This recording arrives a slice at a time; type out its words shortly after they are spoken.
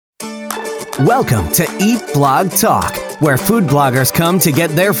Welcome to Eat Blog Talk, where food bloggers come to get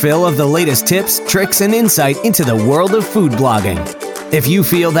their fill of the latest tips, tricks, and insight into the world of food blogging. If you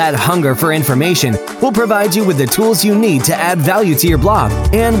feel that hunger for information, we'll provide you with the tools you need to add value to your blog,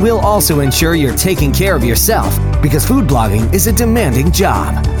 and we'll also ensure you're taking care of yourself, because food blogging is a demanding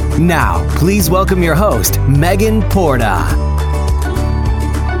job. Now, please welcome your host, Megan Porta.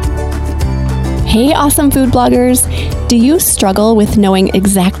 Hey, awesome food bloggers. Do you struggle with knowing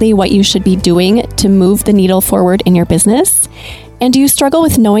exactly what you should be doing to move the needle forward in your business? And do you struggle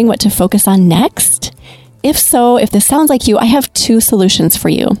with knowing what to focus on next? If so, if this sounds like you, I have two solutions for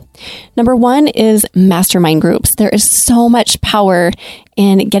you. Number one is mastermind groups. There is so much power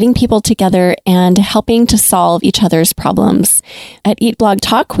in getting people together and helping to solve each other's problems. At Eat Blog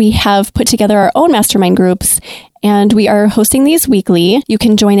Talk, we have put together our own mastermind groups, and we are hosting these weekly. You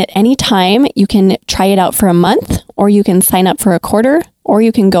can join at any time. You can try it out for a month, or you can sign up for a quarter, or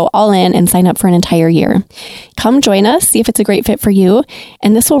you can go all in and sign up for an entire year. Come join us, see if it's a great fit for you,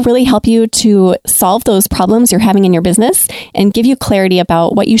 and this will really help you to solve those problems you're having in your business and give you clarity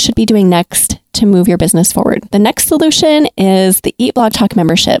about what you should be doing next to move your business forward. The next solution is the Eat Blog Talk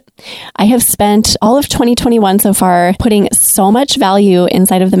membership. I have spent all of 2021 so far putting so much value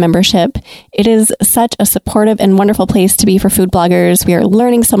inside of the membership. It is such a supportive and wonderful place to be for food bloggers. We are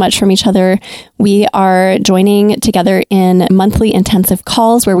learning so much from each other. We are joining together in monthly intensive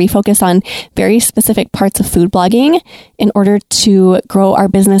calls where we focus on very specific parts of food blogging in order to grow our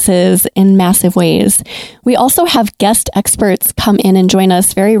businesses in massive ways. We also have guest experts come in and join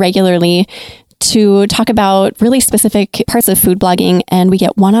us very regularly to talk about really specific parts of food blogging, and we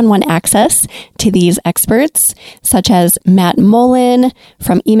get one-on-one access to these experts, such as Matt Mullen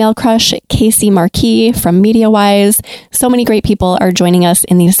from Email Crush, Casey Marquis from MediaWise. So many great people are joining us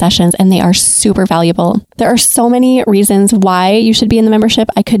in these sessions, and they are super valuable. There are so many reasons why you should be in the membership.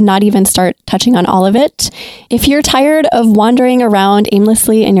 I could not even start touching on all of it. If you're tired of wandering around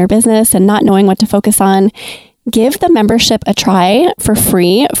aimlessly in your business and not knowing what to focus on, give the membership a try for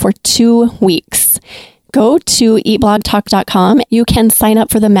free for 2 weeks. Go to eatblogtalk.com. You can sign up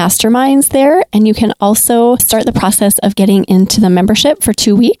for the masterminds there, and you can also start the process of getting into the membership for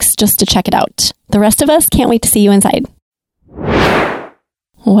 2 weeks just to check it out. The rest of us can't wait to see you inside.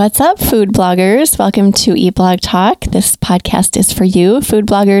 What's up, food bloggers? Welcome to Eat Blog Talk. This podcast is for you, food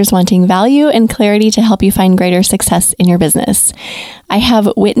bloggers wanting value and clarity to help you find greater success in your business. I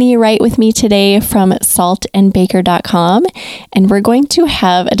have Whitney Wright with me today from saltandbaker.com, and we're going to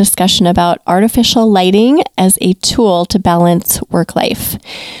have a discussion about artificial lighting as a tool to balance work life.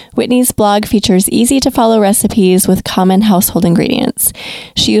 Whitney's blog features easy-to-follow recipes with common household ingredients.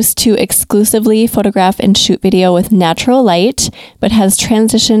 She used to exclusively photograph and shoot video with natural light, but has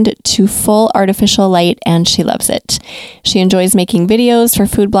transitioned to full artificial light, and she loves it. She enjoys making videos for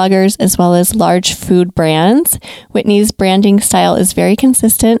food bloggers as well as large food brands. Whitney's branding style is very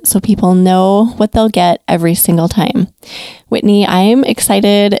consistent, so people know what they'll get every single time. Whitney, I'm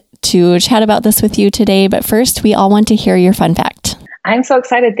excited to chat about this with you today, but first, we all want to hear your fun fact. I'm so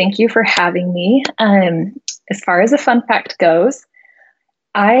excited. Thank you for having me. As far as a fun fact goes,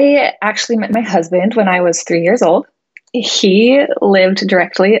 I actually met my husband when I was 3 years old. He lived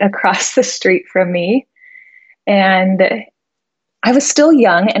directly across the street from me, and I was still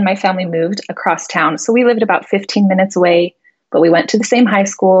young and my family moved across town. So we lived about 15 minutes away, but we went to the same high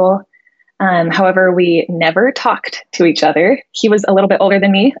school. However, we never talked to each other. He was a little bit older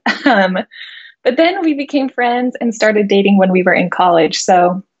than me. But then we became friends and started dating when we were in college.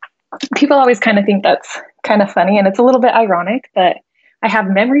 So people always kind of think that's kind of funny. And it's a little bit ironic that I have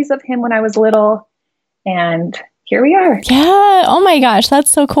memories of him when I was little. And here we are. Yeah. Oh my gosh.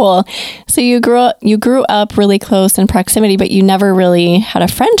 That's so cool. So you grew up really close in proximity, but you never really had a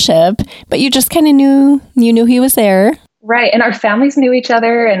friendship, but you just kind of knew he was there. Right. And our families knew each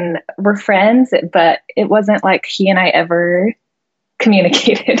other and were friends, but it wasn't like he and I ever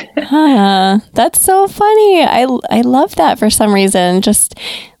communicated. That's so funny. I love that for some reason. Just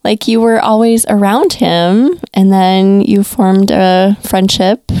like you were always around him and then you formed a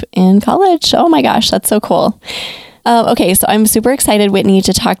friendship in college. Oh my gosh, that's so cool. Okay, so I'm super excited, Whitney,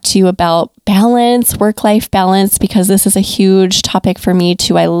 to talk to you about balance, work-life balance, because this is a huge topic for me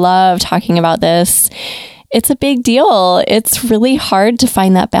too. I love talking about this. It's a big deal. It's really hard to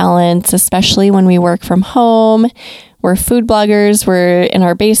find that balance, especially when we work from home. We're food bloggers, we're in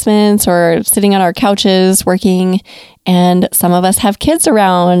our basements or sitting on our couches working, and some of us have kids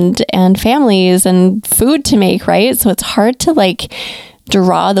around and families and food to make, right? So it's hard to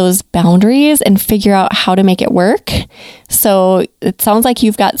draw those boundaries and figure out how to make it work. So it sounds like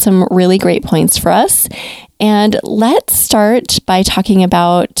you've got some really great points for us. And let's start by talking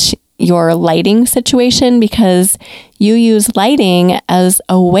about your lighting situation, because you use lighting as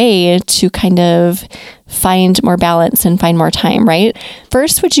a way to kind of find more balance and find more time, right?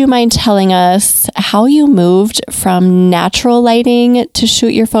 First, would you mind telling us how you moved from natural lighting to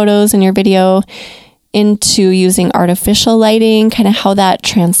shoot your photos and your video into using artificial lighting, kind of how that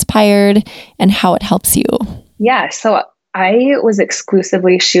transpired and how it helps you? Yeah, so I was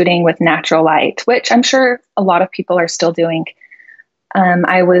exclusively shooting with natural light, which I'm sure a lot of people are still doing.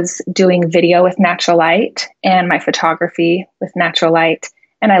 I was doing video with natural light and my photography with natural light.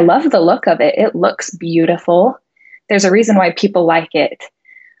 And I love the look of it. It looks beautiful. There's a reason why people like it.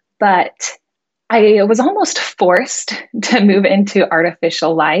 But I was almost forced to move into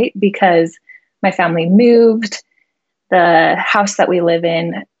artificial light because my family moved. The house that we live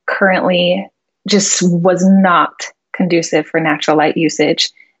in currently just was not conducive for natural light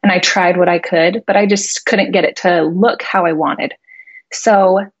usage. And I tried what I could, but I just couldn't get it to look how I wanted.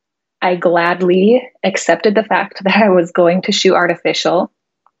 So I gladly accepted the fact that I was going to shoot artificial,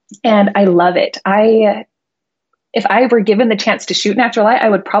 and I love it. If I were given the chance to shoot natural light, I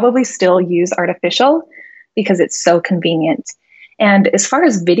would probably still use artificial because it's so convenient. And as far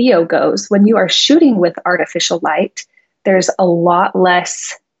as video goes, when you are shooting with artificial light, there's a lot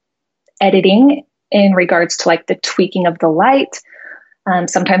less editing in regards to like the tweaking of the light.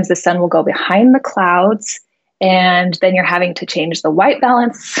 Sometimes the sun will go behind the clouds, and then you're having to change the white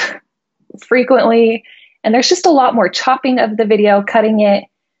balance frequently. And there's just a lot more chopping of the video, cutting it,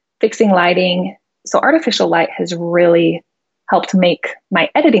 fixing lighting. So artificial light has really helped make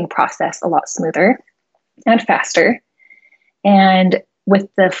my editing process a lot smoother and faster. And with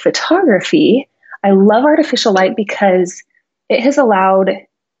the photography, I love artificial light because it has allowed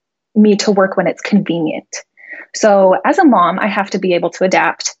me to work when it's convenient. So as a mom, I have to be able to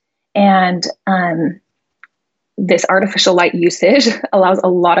adapt. And this artificial light usage allows a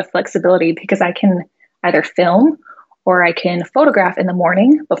lot of flexibility because I can either film or I can photograph in the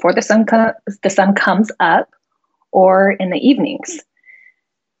morning before the sun comes up, or in the evenings.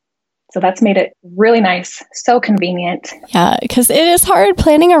 So that's made it really nice, so convenient. Yeah, because it is hard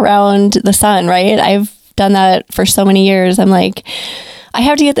planning around the sun, right? I've done that for so many years. I'm like, I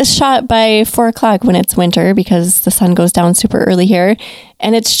have to get this shot by 4:00 when it's winter because the sun goes down super early here.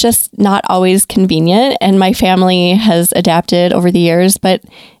 And it's just not always convenient. And my family has adapted over the years, but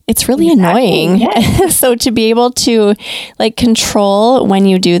it's really annoying. Yes. So to be able to like control when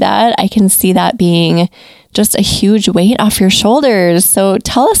you do that, I can see that being just a huge weight off your shoulders. So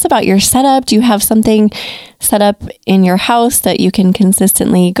tell us about your setup. Do you have something set up in your house that you can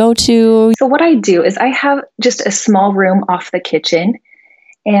consistently go to? So what I do is I have just a small room off the kitchen,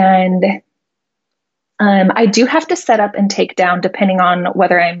 and I do have to set up and take down depending on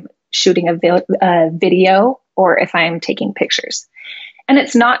whether I'm shooting a video or if I'm taking pictures. And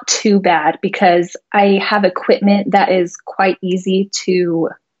it's not too bad because I have equipment that is quite easy to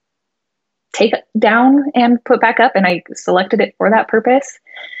take down and put back up, and I selected it for that purpose.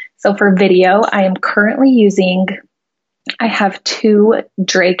 So for video, I am currently I have 2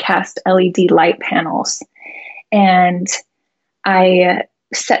 Dracast LED light panels, and I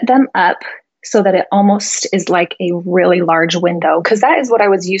set them up so that it almost is like a really large window, because that is what I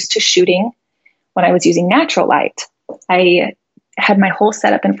was used to shooting when I was using natural light. I had my whole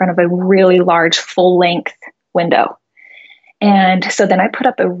setup in front of a really large full length window. And so then I put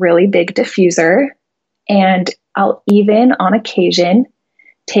up a really big diffuser, and I'll even on occasion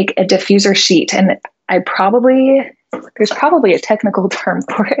take a diffuser sheet. And there's probably a technical term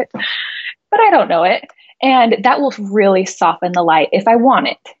for it, but I don't know it. And that will really soften the light if I want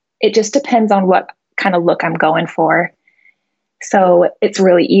it. It just depends on what kind of look I'm going for. So it's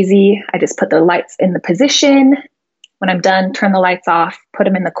really easy. I just put the lights in the position. When I'm done, turn the lights off, put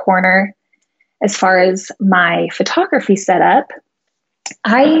them in the corner. As far as my photography setup,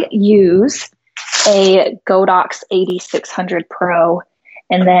 I use a Godox 8600 Pro,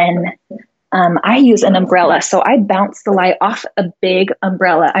 and then I use an umbrella. So I bounce the light off a big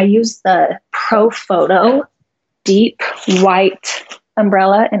umbrella. I use the Profoto deep white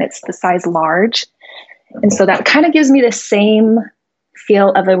umbrella, and it's the size large. And so that kind of gives me the same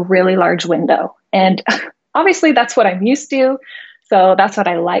feel of a really large window. And obviously that's what I'm used to. So that's what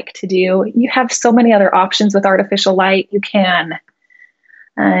I like to do. You have so many other options with artificial light. You can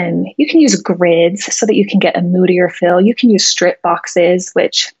use grids so that you can get a moodier feel. You can use strip boxes,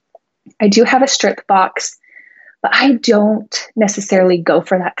 which I do have a strip box, but I don't necessarily go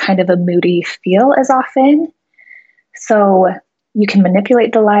for that kind of a moody feel as often. So you can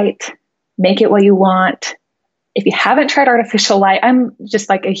manipulate the light, make it what you want. If you haven't tried artificial light, I'm just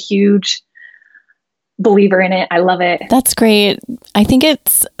like a huge believer in it. I love it. That's great. I think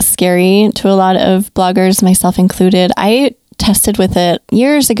it's scary to a lot of bloggers, myself included. I tested with it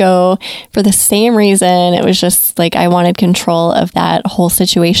years ago for the same reason. It was just like I wanted control of that whole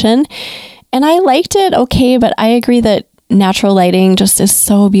situation. And I liked it okay, but I agree that natural lighting just is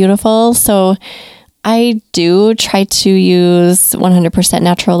so beautiful. So I do try to use 100%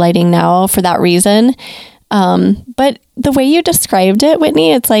 natural lighting now for that reason. But the way you described it,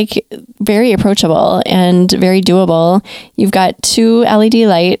 Whitney, it's like very approachable and very doable. You've got 2 LED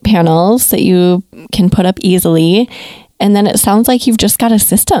light panels that you can put up easily. And then it sounds like you've just got a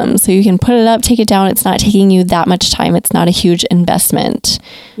system. So you can put it up, take it down. It's not taking you that much time. It's not a huge investment.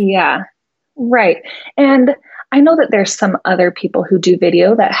 Yeah, right. And I know that there's some other people who do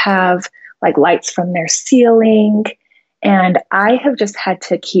video that have like lights from their ceiling. And I have just had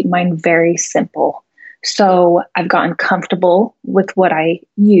to keep mine very simple. So I've gotten comfortable with what I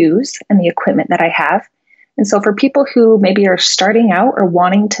use and the equipment that I have. And so for people who maybe are starting out or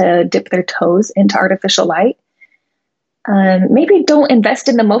wanting to dip their toes into artificial light, maybe don't invest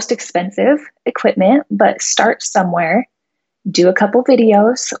in the most expensive equipment, but start somewhere, do a couple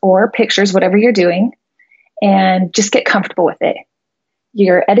videos or pictures, whatever you're doing, and just get comfortable with it.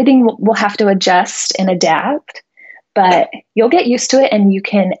 Your editing will have to adjust and adapt, but you'll get used to it and you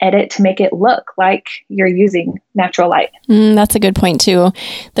can edit to make it look like you're using natural light. That's a good point too.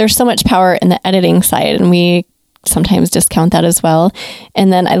 There's so much power in the editing side, and we sometimes discount that as well.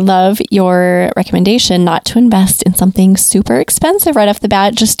 And then I love your recommendation not to invest in something super expensive right off the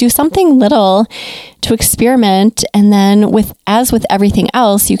bat. Just do something little to experiment. And then as with everything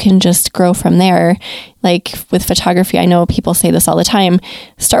else, you can just grow from there. Like with photography, I know people say this all the time.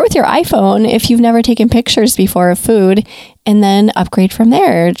 Start with your iPhone if you've never taken pictures before of food, and then upgrade from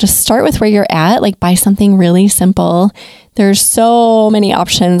there. Just start with where you're at, like buy something really simple. There's so many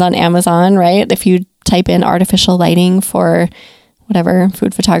options on Amazon, right? If you type in artificial lighting for whatever,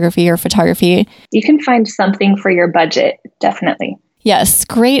 food photography or photography, you can find something for your budget. Definitely. Yes.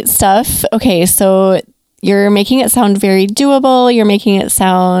 Great stuff. Okay. So you're making it sound very doable. You're making it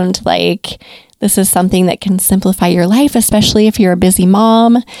sound like this is something that can simplify your life, especially if you're a busy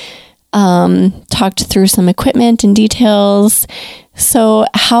mom. Talked through some equipment and details. So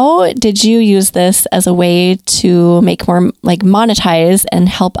how did you use this as a way to make more, like monetize and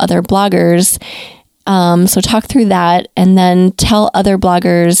help other bloggers? So talk through that, and then tell other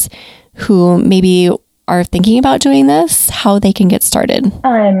bloggers who maybe are thinking about doing this how they can get started.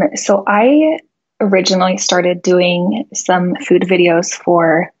 So I originally started doing some food videos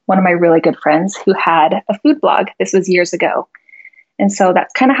for one of my really good friends who had a food blog. This was years ago. And so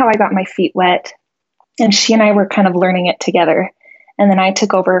that's kind of how I got my feet wet. And she and I were kind of learning it together. And then I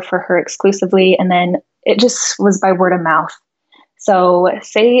took over for her exclusively. And then it just was by word of mouth. So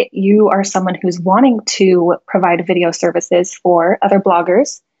say you are someone who's wanting to provide video services for other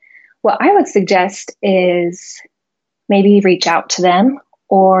bloggers. What I would suggest is maybe reach out to them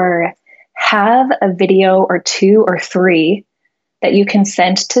or have a video or 2 or 3 that you can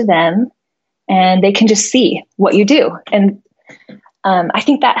send to them, and they can just see what you do. And I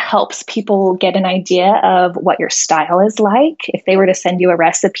think that helps people get an idea of what your style is like. If they were to send you a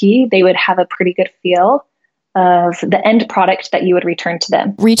recipe, they would have a pretty good feel of the end product that you would return to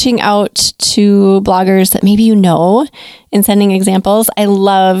them. Reaching out to bloggers that maybe you know and sending examples. I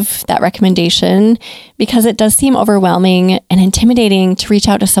love that recommendation because it does seem overwhelming and intimidating to reach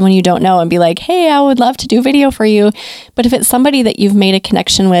out to someone you don't know and be like, hey, I would love to do video for you. But if it's somebody that you've made a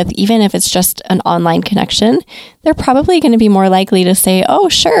connection with, even if it's just an online connection, they're probably going to be more likely to say, oh,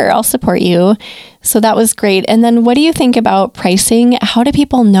 sure, I'll support you. So that was great. And then what do you think about pricing? How do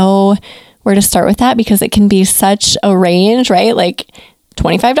people know where to start with that? Because it can be such a range, right? Like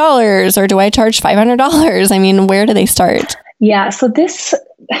 $25, or do I charge $500? I mean, where do they start? Yeah, so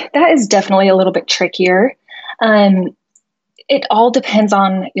that is definitely a little bit trickier. It all depends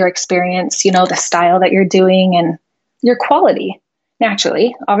on your experience, the style that you're doing and your quality.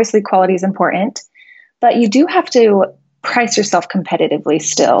 Naturally, obviously quality is important, but you do have to price yourself competitively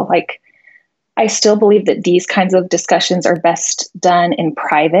still. Like, I still believe that these kinds of discussions are best done in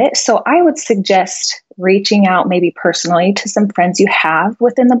private. So I would suggest reaching out maybe personally to some friends you have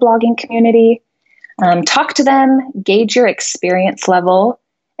within the blogging community. Talk to them, gauge your experience level,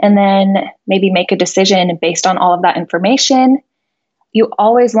 and then maybe make a decision based on all of that information. You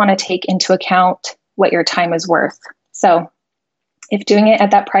always want to take into account what your time is worth. So if doing it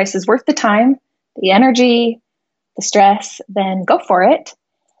at that price is worth the time, the energy, the stress, then go for it.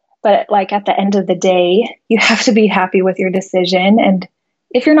 But like at the end of the day, you have to be happy with your decision. And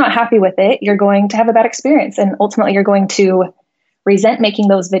if you're not happy with it, you're going to have a bad experience. And ultimately, you're going to resent making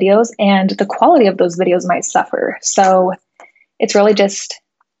those videos, and the quality of those videos might suffer. So it's really just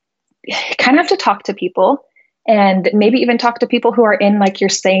kind of have to talk to people, and maybe even talk to people who are in like your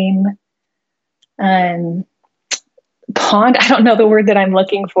same pond. I don't know the word that I'm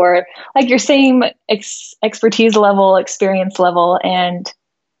looking for, like your same expertise level, experience level, and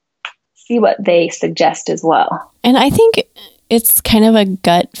see what they suggest as well. And I think it's kind of a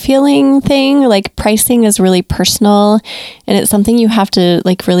gut feeling thing. Like pricing is really personal, and it's something you have to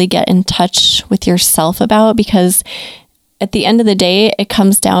like really get in touch with yourself about, because at the end of the day, it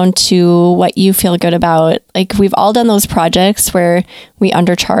comes down to what you feel good about. Like we've all done those projects where we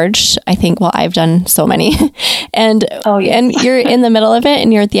undercharge. I think, well, I've done so many and you're in the middle of it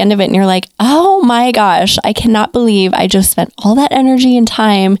and you're at the end of it and you're like, oh my gosh, I cannot believe I just spent all that energy and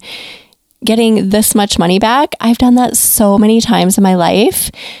time getting this much money back. I've done that so many times in my life.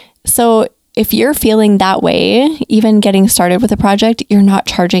 So if you're feeling that way, even getting started with a project, you're not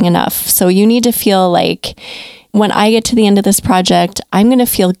charging enough. So you need to feel like, when I get to the end of this project, I'm going to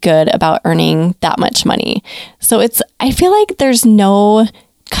feel good about earning that much money. So I feel like there's no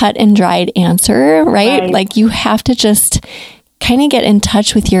cut and dried answer, right? Like you have to just kind of get in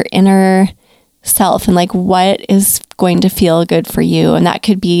touch with your inner self and like what is going to feel good for you. And that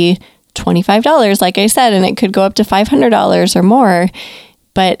could be $25, like I said, and it could go up to $500 or more,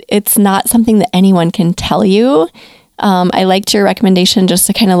 but it's not something that anyone can tell you. I liked your recommendation just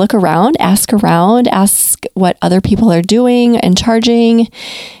to kind of look around, ask what other people are doing and charging,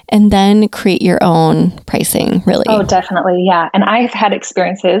 and then create your own pricing, really. Oh, definitely. Yeah. And I've had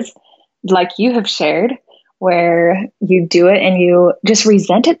experiences like you have shared where you do it and you just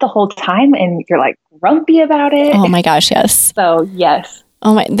resent it the whole time and you're like grumpy about it. Oh my gosh, yes. So yes.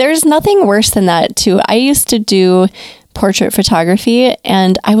 Oh my, there's nothing worse than that too. I used to do portrait photography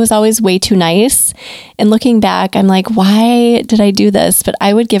and I was always way too nice. And looking back, I'm like, why did I do this? But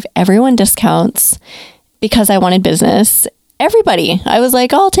I would give everyone discounts because I wanted business. Everybody. I was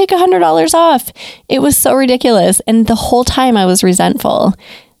like, I'll take $100 off. It was so ridiculous. And the whole time I was resentful.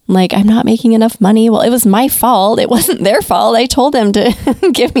 Like, I'm not making enough money. Well, it was my fault. It wasn't their fault. I told them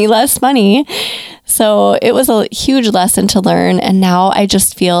to give me less money. So it was a huge lesson to learn. And now I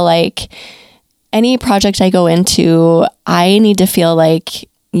just feel like any project I go into, I need to feel like,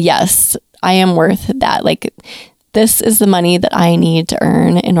 yes, I am worth that. Like, this is the money that I need to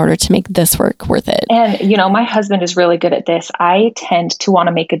earn in order to make this work worth it. And, my husband is really good at this. I tend to want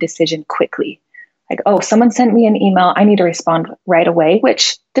to make a decision quickly. Like, oh, someone sent me an email. I need to respond right away,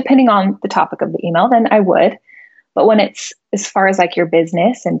 which depending on the topic of the email, then I would. But when it's as far as like your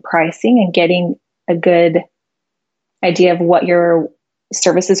business and pricing and getting a good idea of what your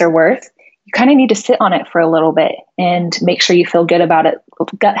services are worth, you kind of need to sit on it for a little bit and make sure you feel good about it,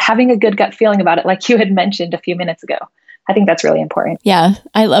 having a good gut feeling about it, like you had mentioned a few minutes ago. I think that's really important. Yeah,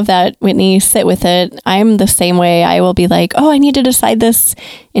 I love that, Whitney. Sit with it. I'm the same way. I will be like, oh, I need to decide this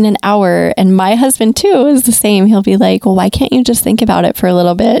in an hour. And my husband too is the same. He'll be like, well, why can't you just think about it for a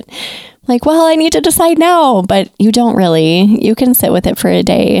little bit? Like, well, I need to decide now, but you don't really. You can sit with it for a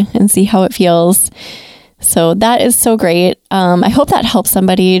day and see how it feels. So that is so great. I hope that helps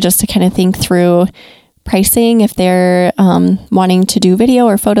somebody just to kind of think through pricing if they're wanting to do video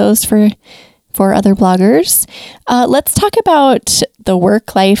or photos for other bloggers. Let's talk about the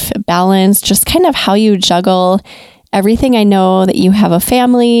work-life balance, just kind of how you juggle everything. I know that you have a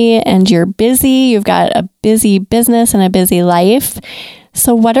family and you're busy. You've got a busy business and a busy life.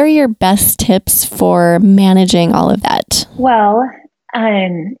 So what are your best tips for managing all of that? Well,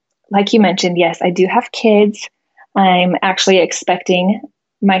 like you mentioned, yes, I do have kids. I'm actually expecting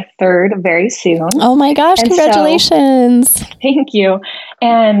my third very soon. Oh my gosh, and congratulations. So, thank you.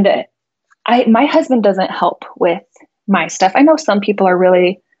 And my husband doesn't help with my stuff. I know some people are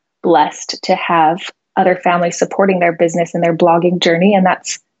really blessed to have other families supporting their business and their blogging journey, and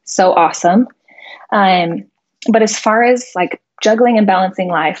that's so awesome. But as far as like juggling and balancing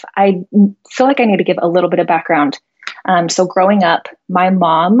life, I feel like I need to give a little bit of background. So growing up, my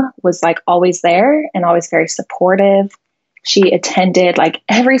mom was like always there and always very supportive. She attended like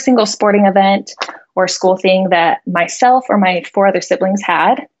every single sporting event or school thing that myself or my 4 other siblings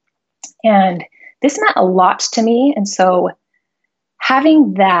had. And this meant a lot to me. And so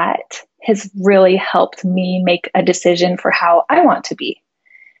having that has really helped me make a decision for how I want to be.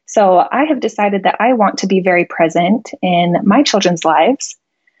 So I have decided that I want to be very present in my children's lives.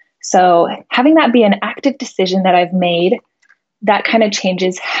 So having that be an active decision that I've made, that kind of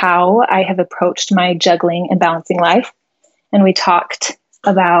changes how I have approached my juggling and balancing life. And we talked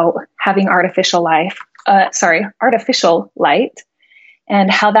about having artificial light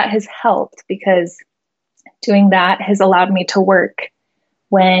and how that has helped, because doing that has allowed me to work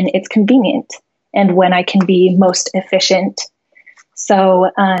when it's convenient and when I can be most efficient. So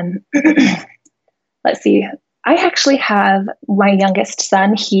let's see. I actually have my youngest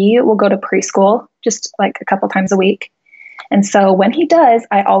son. He will go to preschool just like a couple times a week. And so when he does,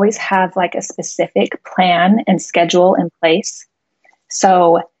 I always have like a specific plan and schedule in place.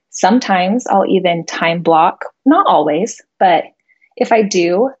 So sometimes I'll even time block, not always, but if I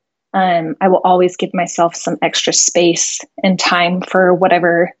do, I will always give myself some extra space and time for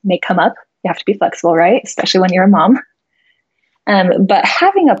whatever may come up. You have to be flexible, right? Especially when you're a mom. But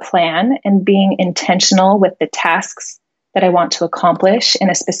having a plan and being intentional with the tasks that I want to accomplish in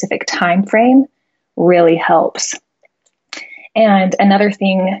a specific time frame really helps. And another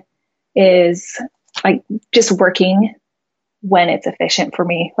thing is like just working when it's efficient for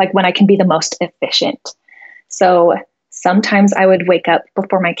me, like when I can be the most efficient. So sometimes I would wake up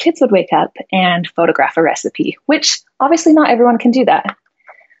before my kids would wake up and photograph a recipe, which obviously not everyone can do that.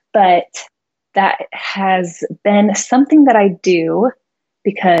 But that has been something that I do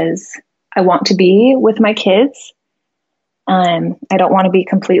because I want to be with my kids. I don't want to be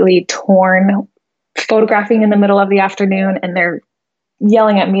completely torn photographing in the middle of the afternoon and they're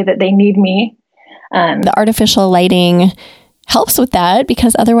yelling at me that they need me. The artificial lighting helps with that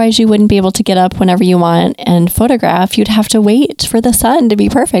because otherwise you wouldn't be able to get up whenever you want and photograph. You'd have to wait for the sun to be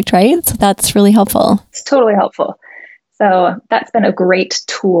perfect, right? So that's really helpful. It's totally helpful. So that's been a great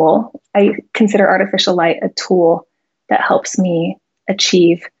tool. I consider artificial light a tool that helps me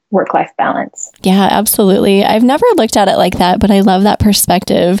achieve work-life balance. Yeah, absolutely. I've never looked at it like that, but I love that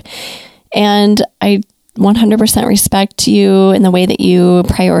perspective. And I 100% respect you in the way that you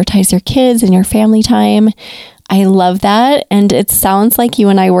prioritize your kids and your family time. I love that. And it sounds like you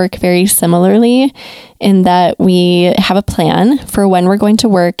and I work very similarly in that we have a plan for when we're going to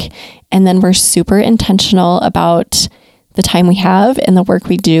work. And then we're super intentional about the time we have and the work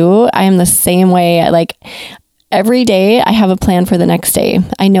we do. I am the same way. Like every day I have a plan for the next day.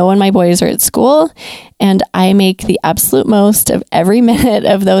 I know when my boys are at school and I make the absolute most of every minute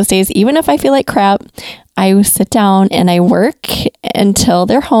of those days. Even if I feel like crap, I sit down and I work until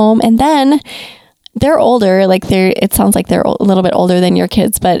they're home. And then they're older, it sounds like they're a little bit older than your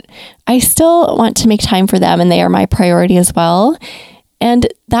kids, but I still want to make time for them and they are my priority as well. And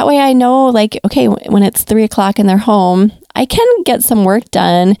that way I know okay, when it's 3:00 and they're home, I can get some work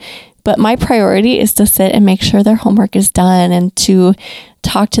done, but my priority is to sit and make sure their homework is done and to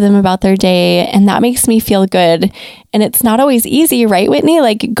talk to them about their day. And that makes me feel good. And it's not always easy, right, Whitney?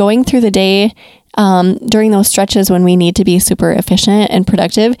 Like going through the day during those stretches when we need to be super efficient and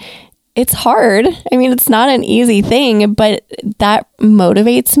productive, it's hard. I mean, it's not an easy thing, but that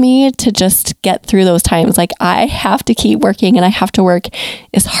motivates me to just get through those times. Like I have to keep working and I have to work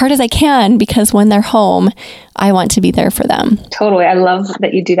as hard as I can because when they're home, I want to be there for them. Totally. I love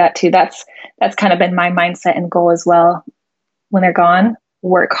that you do that too. That's kind of been my mindset and goal as well. When they're gone,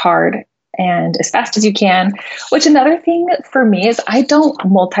 work hard and as fast as you can, which another thing for me is I don't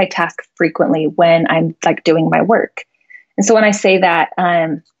multitask frequently when I'm doing my work. And so when I say that,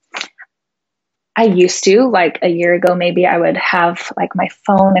 I used to, a year ago, maybe I would have my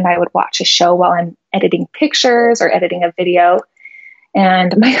phone and I would watch a show while I'm editing pictures or editing a video.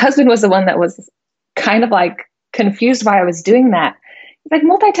 And my husband was the one that was kind of confused why I was doing that. He's like,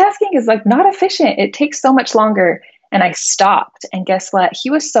 multitasking is not efficient. It takes so much longer. And I stopped. And guess what? He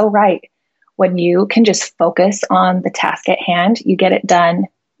was so right. When you can just focus on the task at hand, you get it done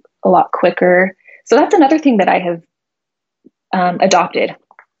a lot quicker. So that's another thing that I have adopted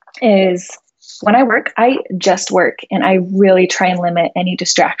is when I work, I just work and I really try and limit any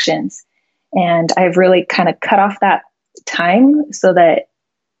distractions. And I've really kind of cut off that time so that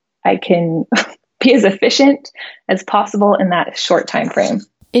I can be as efficient as possible in that short time frame.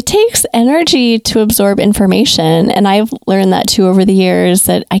 It takes energy to absorb information. And I've learned that too over the years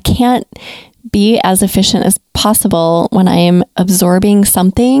that I can't be as efficient as possible when I am absorbing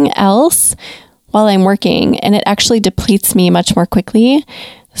something else while I'm working. And it actually depletes me much more quickly.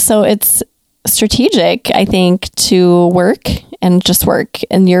 So it's strategic, I think, to work and just work.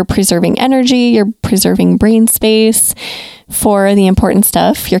 And you're preserving energy, you're preserving brain space for the important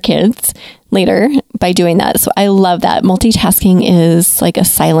stuff, your kids, later by doing that. So I love that. Multitasking is like a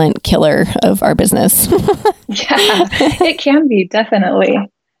silent killer of our business. Yeah, it can be, definitely.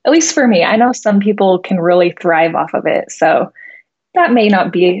 At least for me. I know some people can really thrive off of it. So that may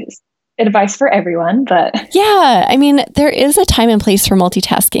not be advice for everyone, but yeah, I mean, there is a time and place for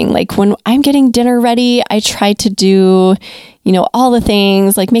multitasking. Like when I'm getting dinner ready, I try to do, all the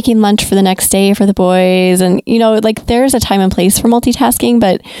things like making lunch for the next day for the boys. And, there's a time and place for multitasking.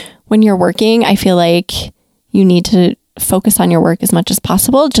 But when you're working, I feel like you need to focus on your work as much as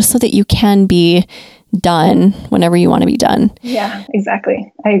possible just so that you can be done whenever you want to be done. Yeah,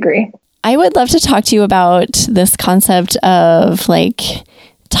 exactly. I agree. I would love to talk to you about this concept of like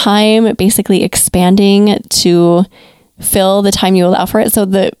time basically expanding to fill the time you allow for it. So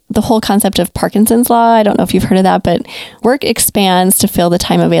the whole concept of Parkinson's law, I don't know if you've heard of that, but work expands to fill the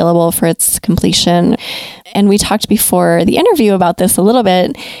time available for its completion. And we talked before the interview about this a little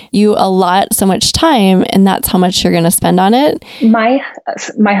bit. You allot so much time and that's how much you're going to spend on it. My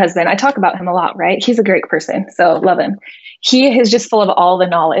husband, I talk about him a lot, right? He's a great person. So love him. He is just full of all the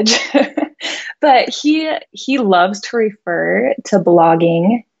knowledge, but he loves to refer to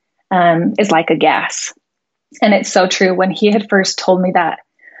blogging as like a gas. And it's so true. When he had first told me that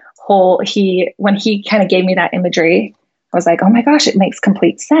when he kind of gave me that imagery, I was like, oh my gosh, it makes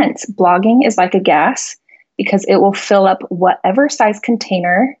complete sense. Blogging is like a gas because it will fill up whatever size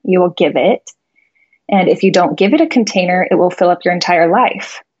container you will give it. And if you don't give it a container, it will fill up your entire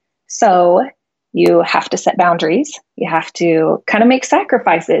life. So you have to set boundaries. You have to kind of make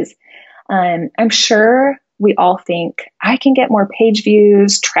sacrifices. I'm sure we all think I can get more page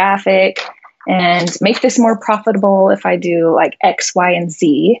views, traffic, and make this more profitable if I do like X, Y, and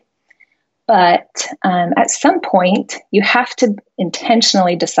Z. But at some point, you have to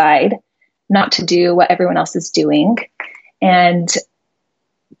intentionally decide not to do what everyone else is doing. And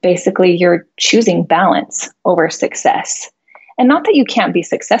basically, you're choosing balance over success. And not that you can't be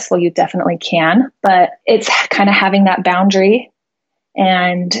successful, you definitely can, but it's kind of having that boundary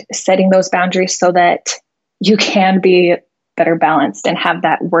and setting those boundaries so that you can be better balanced and have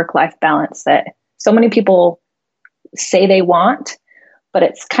that work-life balance that so many people say they want, but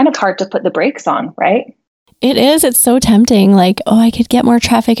it's kind of hard to put the brakes on, right? It is. It's so tempting. Like, oh, I could get more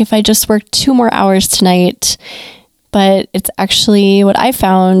traffic if I just work 2 more hours tonight. But it's actually what I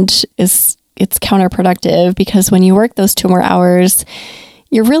found is it's counterproductive because when you work those 2 more hours,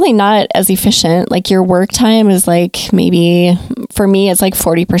 you're really not as efficient. Like your work time is like maybe, for me, it's like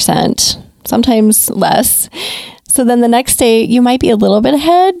 40%, sometimes less. So then the next day you might be a little bit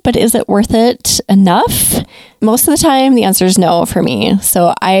ahead, but is it worth it enough? Most of the time, the answer is no for me.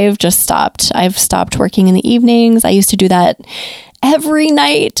 So I've just stopped. I've stopped working in the evenings. I used to do that every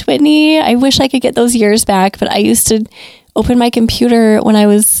night, Whitney. I wish I could get those years back, but I used to open my computer when I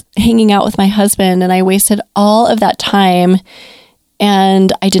was hanging out with my husband and I wasted all of that time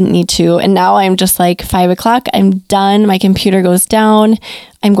and I didn't need to. And now I'm just like 5 o'clock, I'm done. My computer goes down.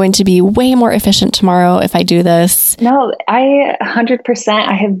 I'm going to be way more efficient tomorrow if I do this. No, I 100%,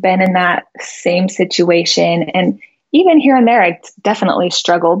 I have been in that same situation. And even here and there, I definitely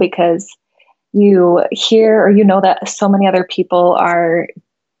struggle because you hear or you know that so many other people are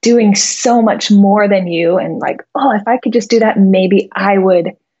doing so much more than you. And like, oh, if I could just do that, maybe I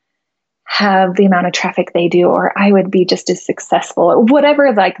would have the amount of traffic they do, or I would be just as successful, or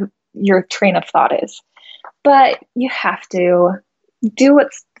whatever like your train of thought is. But you have to do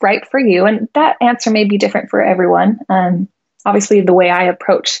what's right for you. And that answer may be different for everyone. Obviously, the way I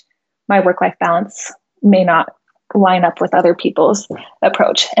approach my work-life balance may not line up with other people's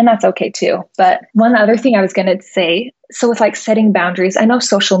approach, and that's okay too. But one other thing I was going to say, so with like setting boundaries, I know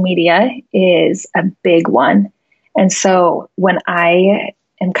social media is a big one. And so when I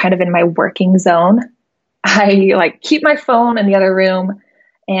am kind of in my working zone, I like keep my phone in the other room.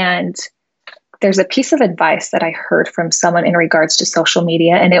 And there's a piece of advice that I heard from someone in regards to social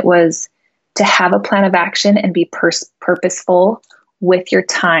media, and it was to have a plan of action and be purposeful with your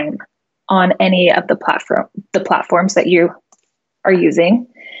time on any of the platforms that you are using.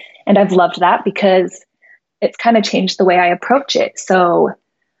 And I've loved that because it's kind of changed the way I approach it. So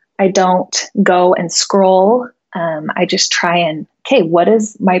I don't go and scroll. I just try and, okay, what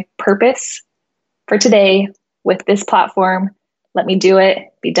is my purpose for today with this platform? Let me do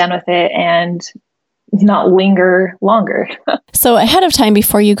it, be done with it, and not linger longer. So ahead of time,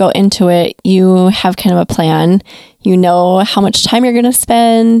 before you go into it, you have kind of a plan. You know how much time you're going to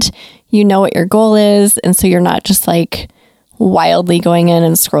spend. You know what your goal is. And so you're not just like wildly going in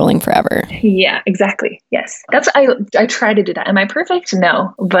and scrolling forever. Yeah, exactly. Yes. I try to do that. Am I perfect?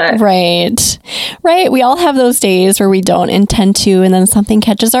 No, but. Right. We all have those days where we don't intend to, and then something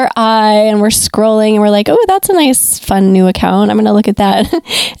catches our eye and we're scrolling and we're like, oh, that's a nice, fun new account. I'm going to look at that.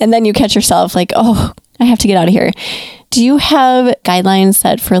 And then you catch yourself like, oh, I have to get out of here. Do you have guidelines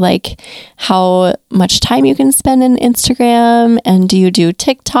set for like how much time you can spend in Instagram? And do you do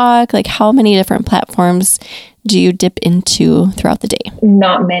TikTok? Like how many different platforms do you dip into throughout the day?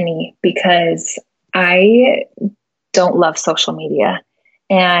 Not many, because I don't love social media.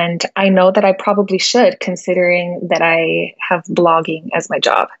 And I know that I probably should, considering that I have blogging as my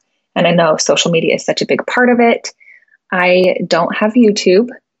job. And I know social media is such a big part of it. I don't have YouTube,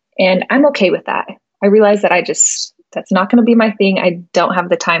 and I'm okay with that. I realized that that's not going to be my thing. I don't have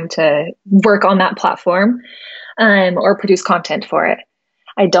the time to work on that platform or produce content for it.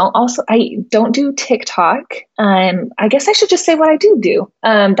 I don't do TikTok. I guess I should just say what I do.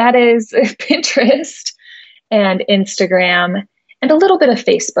 That is Pinterest and Instagram and a little bit of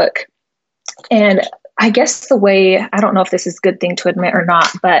Facebook. And I guess I don't know if this is a good thing to admit or not,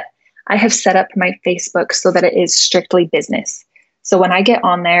 but I have set up my Facebook so that it is strictly business. So when I get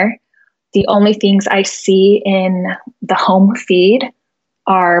on there, the only things I see in the home feed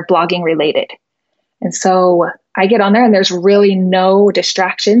are blogging related. And so I get on there and there's really no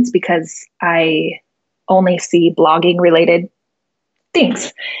distractions because I only see blogging related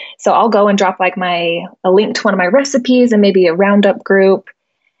things. So I'll go and drop like a link to one of my recipes and maybe a roundup group.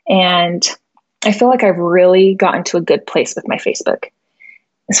 And I feel like I've really gotten to a good place with my Facebook.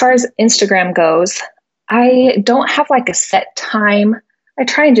 As far as Instagram goes, I don't have like a set time. I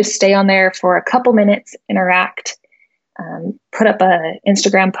try and just stay on there for a couple minutes, interact, put up an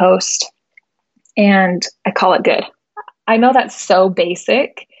Instagram post, and I call it good. I know that's so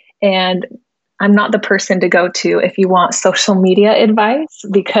basic, and I'm not the person to go to if you want social media advice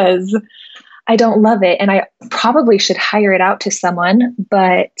because I don't love it. And I probably should hire it out to someone,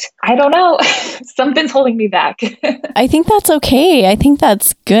 but I don't know. Something's holding me back. I think that's okay. I think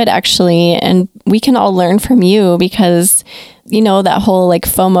that's good, actually. And we can all learn from you because, that whole like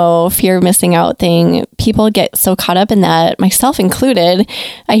FOMO, fear of missing out thing, people get so caught up in that, myself included.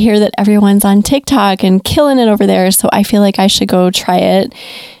 I hear that everyone's on TikTok and killing it over there. So I feel like I should go try it.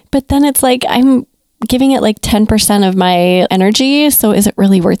 But then it's like, I'm giving it like 10% of my energy. So is it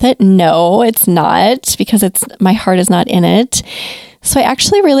really worth it? No, it's not, because my heart is not in it. So I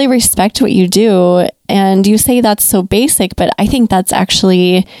actually really respect what you do. And you say that's so basic, but I think that's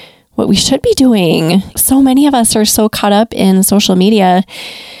actually what we should be doing. So many of us are so caught up in social media.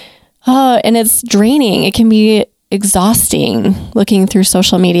 And it's draining. It can be exhausting looking through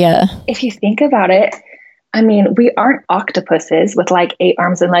social media. If you think about it, I mean, we aren't octopuses with like 8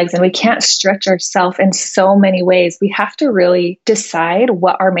 arms and legs, and we can't stretch ourselves in so many ways. We have to really decide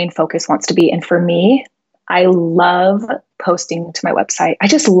what our main focus wants to be. And for me, I love posting to my website. I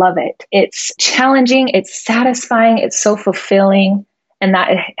just love it. It's challenging. It's satisfying. It's so fulfilling. And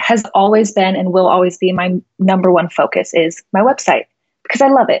that has always been and will always be my number one focus is my website because I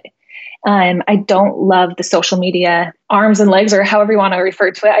love it. I don't love the social media arms and legs or however you want to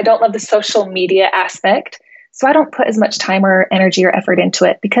refer to it. I don't love the social media aspect. So I don't put as much time or energy or effort into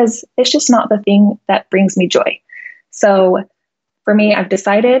it because it's just not the thing that brings me joy. So for me, I've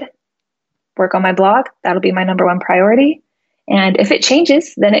decided work on my blog. That'll be my number one priority. And if it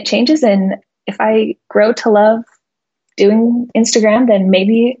changes, then it changes. And if I grow to love doing Instagram, then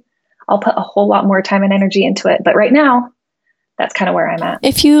maybe I'll put a whole lot more time and energy into it. But right now, that's kind of where I'm at.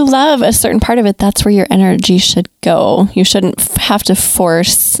 If you love a certain part of it, that's where your energy should go. You shouldn't have to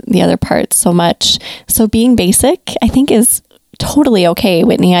force the other parts so much. So being basic, I think, is totally okay,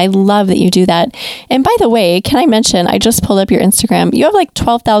 Whitney. I love that you do that. And by the way, can I mention, I just pulled up your Instagram. You have like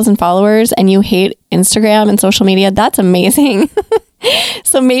 12,000 followers and you hate Instagram and social media. That's amazing.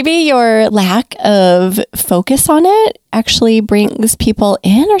 So maybe your lack of focus on it actually brings people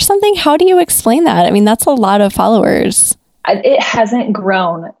in or something. How do you explain that? I mean, that's a lot of followers. It hasn't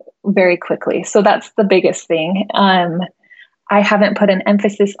grown very quickly. So that's the biggest thing. I haven't put an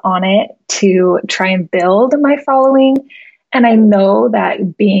emphasis on it to try and build my following. And I know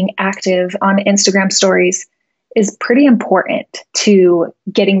that being active on Instagram stories is pretty important to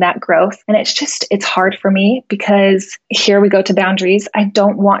getting that growth. And it's hard for me because here we go to boundaries. I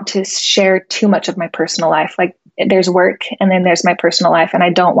don't want to share too much of my personal life. Like there's work and then there's my personal life. And I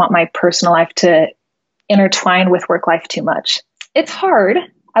don't want my personal life to intertwine with work life too much. It's hard.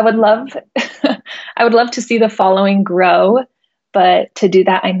 I would love to see the following grow, but to do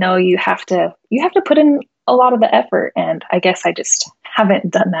that, I know you have to put in a lot of the effort. And I guess I just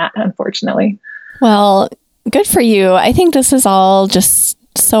haven't done that, unfortunately. Well, good for you. I think this is all just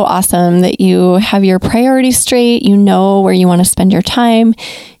so awesome that you have your priorities straight. You know where you want to spend your time.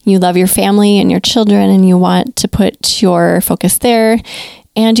 You love your family and your children, and you want to put your focus there.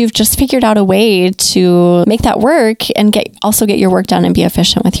 And you've just figured out a way to make that work and get your work done and be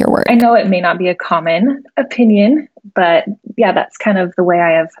efficient with your work. I know it may not be a common opinion, but yeah, that's kind of the way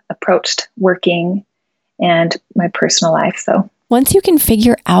I have approached working and my personal life. So once you can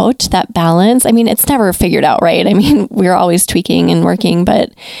figure out that balance, I mean, it's never figured out, right? I mean, we're always tweaking and working,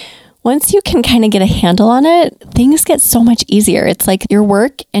 but once you can kind of get a handle on it, things get so much easier. It's like your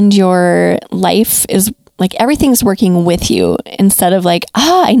work and your life is like everything's working with you instead of like,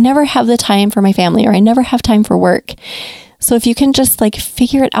 I never have the time for my family or I never have time for work. So if you can just like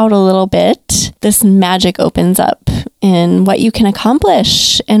figure it out a little bit, this magic opens up in what you can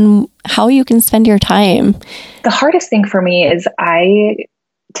accomplish and how you can spend your time. The hardest thing for me is I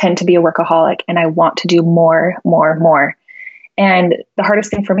tend to be a workaholic and I want to do more. And the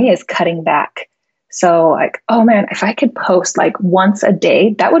hardest thing for me is cutting back. So like, oh man, if I could post like once a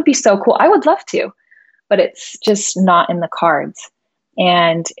day, that would be so cool. I would love to, but it's just not in the cards.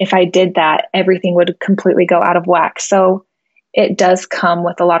 And if I did that, everything would completely go out of whack. So it does come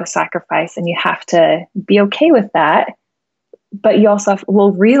with a lot of sacrifice and you have to be okay with that. But you also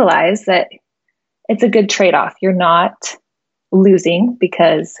will realize that it's a good trade-off. You're not losing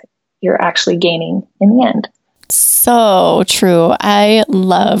because you're actually gaining in the end. So true. I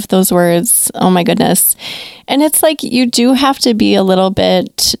love those words. Oh my goodness. And it's like you do have to be a little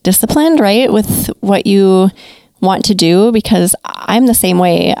bit disciplined, right? With what you want to do, because I'm the same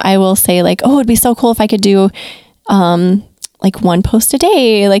way. I will say like, oh, it'd be so cool if I could do like one post a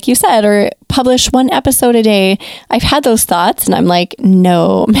day, like you said, or publish one episode a day. I've had those thoughts and I'm like,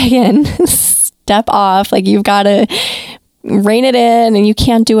 no, Megan, step off. Like you've got to rein it in and you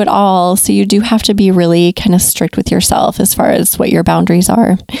can't do it all. So you do have to be really kind of strict with yourself as far as what your boundaries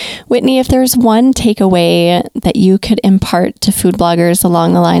are. Whitney, if there's one takeaway that you could impart to food bloggers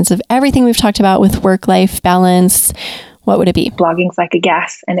along the lines of everything we've talked about with work-life balance, what would it be? Blogging's like a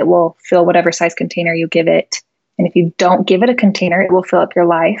gas and it will fill whatever size container you give it. And if you don't give it a container, it will fill up your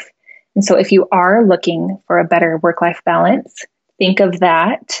life. And so if you are looking for a better work-life balance, think of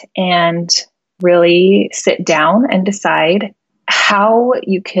that and really sit down and decide how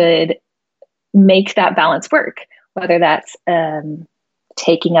you could make that balance work, whether that's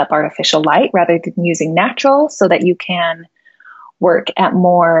taking up artificial light rather than using natural so that you can work at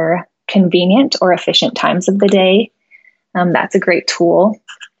more convenient or efficient times of the day. That's a great tool.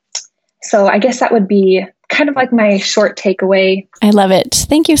 So I guess that would be kind of like my short takeaway. I love it.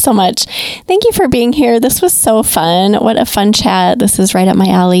 Thank you so much. Thank you for being here. This was so fun. What a fun chat. This is right up my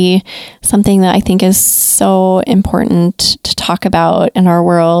alley. Something that I think is so important to talk about in our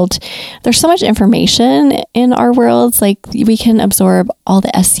world. There's so much information in our worlds. Like we can absorb all the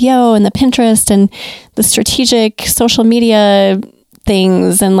SEO and the Pinterest and the strategic social media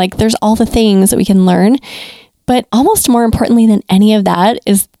things. And like there's all the things that we can learn. But almost more importantly than any of that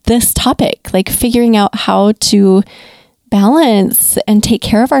is this topic, like figuring out how to balance and take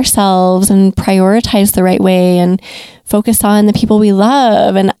care of ourselves and prioritize the right way and focus on the people we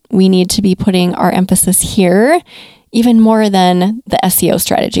love. And we need to be putting our emphasis here even more than the SEO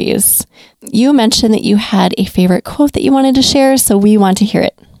strategies. You mentioned that you had a favorite quote that you wanted to share, so we want to hear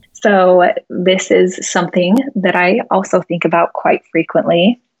it. So this is something that I also think about quite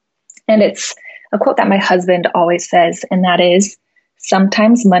frequently. And it's a quote that my husband always says, and that is,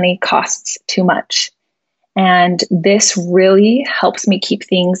 sometimes money costs too much. And this really helps me keep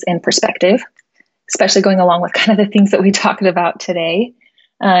things in perspective, especially going along with kind of the things that we talked about today.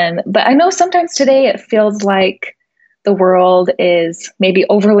 But I know sometimes today it feels like the world is maybe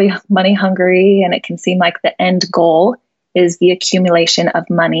overly money hungry, and it can seem like the end goal is the accumulation of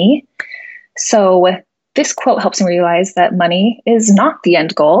money. So this quote helps me realize that money is not the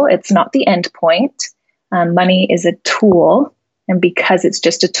end goal. It's not the end point. Money is a tool. And because it's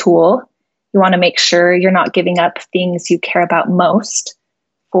just a tool, you want to make sure you're not giving up things you care about most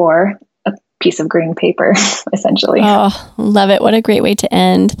for a piece of green paper, essentially. Oh, love it. What a great way to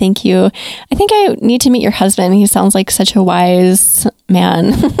end. Thank you. I think I need to meet your husband. He sounds like such a wise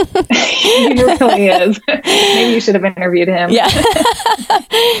man. He really is. Maybe you should have interviewed him. Yeah.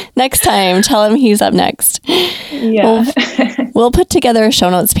 Next time, tell him he's up next. Yeah. We'll put together a show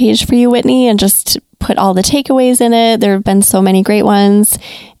notes page for you, Whitney, and just put all the takeaways in it. There have been so many great ones.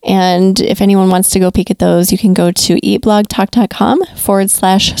 And if anyone wants to go peek at those, you can go to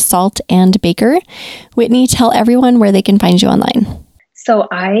eatblogtalk.com/saltandbaker. Whitney, tell everyone where they can find you online. So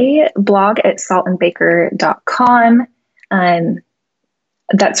I blog at saltandbaker.com.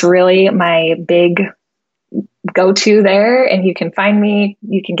 That's really my big go-to there. And you can find me.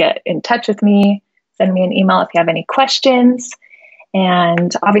 You can get in touch with me. Send me an email if you have any questions.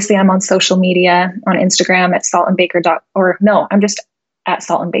 And obviously I'm on social media on Instagram at I'm just at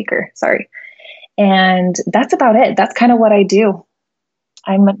saltandbaker. Sorry. And that's about it. That's kind of what I do.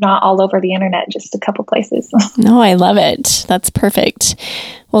 I'm not all over the internet, just a couple places. No, I love it. That's perfect.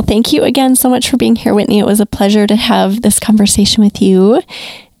 Well, thank you again so much for being here, Whitney. It was a pleasure to have this conversation with you.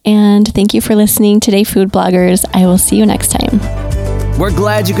 And thank you for listening today, food bloggers. I will see you next time. We're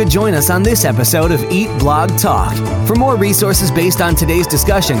glad you could join us on this episode of Eat Blog Talk. For more resources based on today's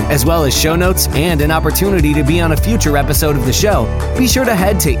discussion, as well as show notes and an opportunity to be on a future episode of the show, be sure to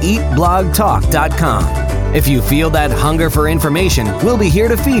head to eatblogtalk.com. If you feel that hunger for information, we'll be here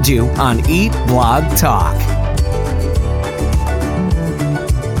to feed you on Eat, Blog, Talk.